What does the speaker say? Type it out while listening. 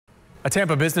A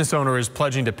Tampa business owner is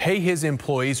pledging to pay his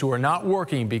employees who are not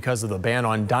working because of the ban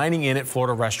on dining in at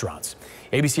Florida restaurants.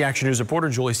 ABC Action News reporter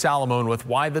Julie Salomon with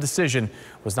why the decision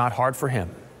was not hard for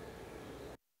him.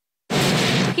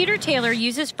 Peter Taylor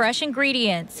uses fresh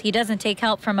ingredients. He doesn't take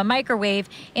help from a microwave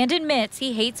and admits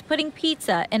he hates putting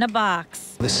pizza in a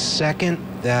box. The second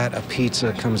that a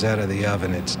pizza comes out of the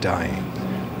oven, it's dying.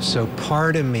 So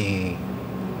part of me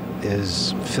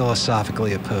is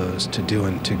philosophically opposed to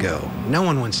doing to-go. No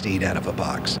one wants to eat out of a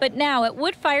box. But now at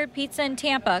Wood Fired Pizza in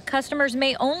Tampa, customers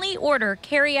may only order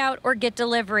carry-out or get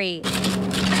delivery.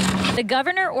 The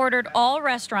governor ordered all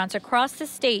restaurants across the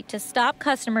state to stop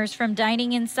customers from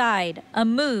dining inside, a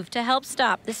move to help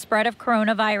stop the spread of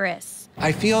coronavirus.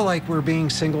 I feel like we're being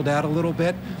singled out a little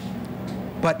bit,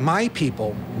 but my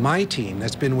people, my team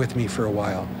that's been with me for a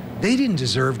while, they didn't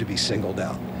deserve to be singled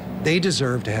out. They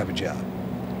deserve to have a job.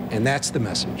 And that's the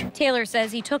message. Taylor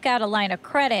says he took out a line of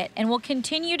credit and will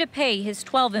continue to pay his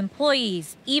 12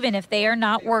 employees, even if they are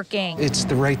not working. It's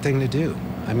the right thing to do.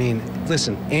 I mean,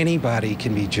 listen, anybody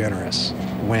can be generous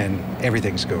when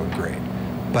everything's going great.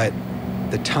 But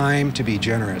the time to be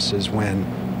generous is when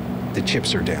the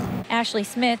chips are down. Ashley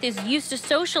Smith is used to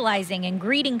socializing and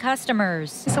greeting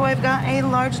customers. So I've got a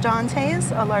large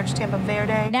Dante's, a large Tampa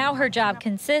Verde. Now her job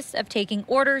consists of taking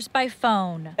orders by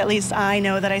phone. At least I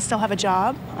know that I still have a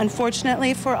job.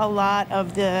 Unfortunately, for a lot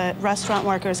of the restaurant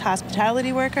workers,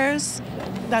 hospitality workers,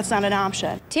 that's not an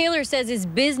option. Taylor says his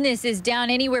business is down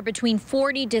anywhere between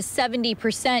 40 to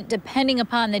 70% depending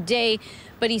upon the day,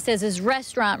 but he says his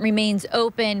restaurant remains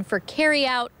open for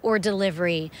carry-out or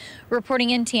delivery. Reporting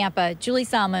in Tampa, Julie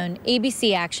Salmon,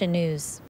 ABC Action News.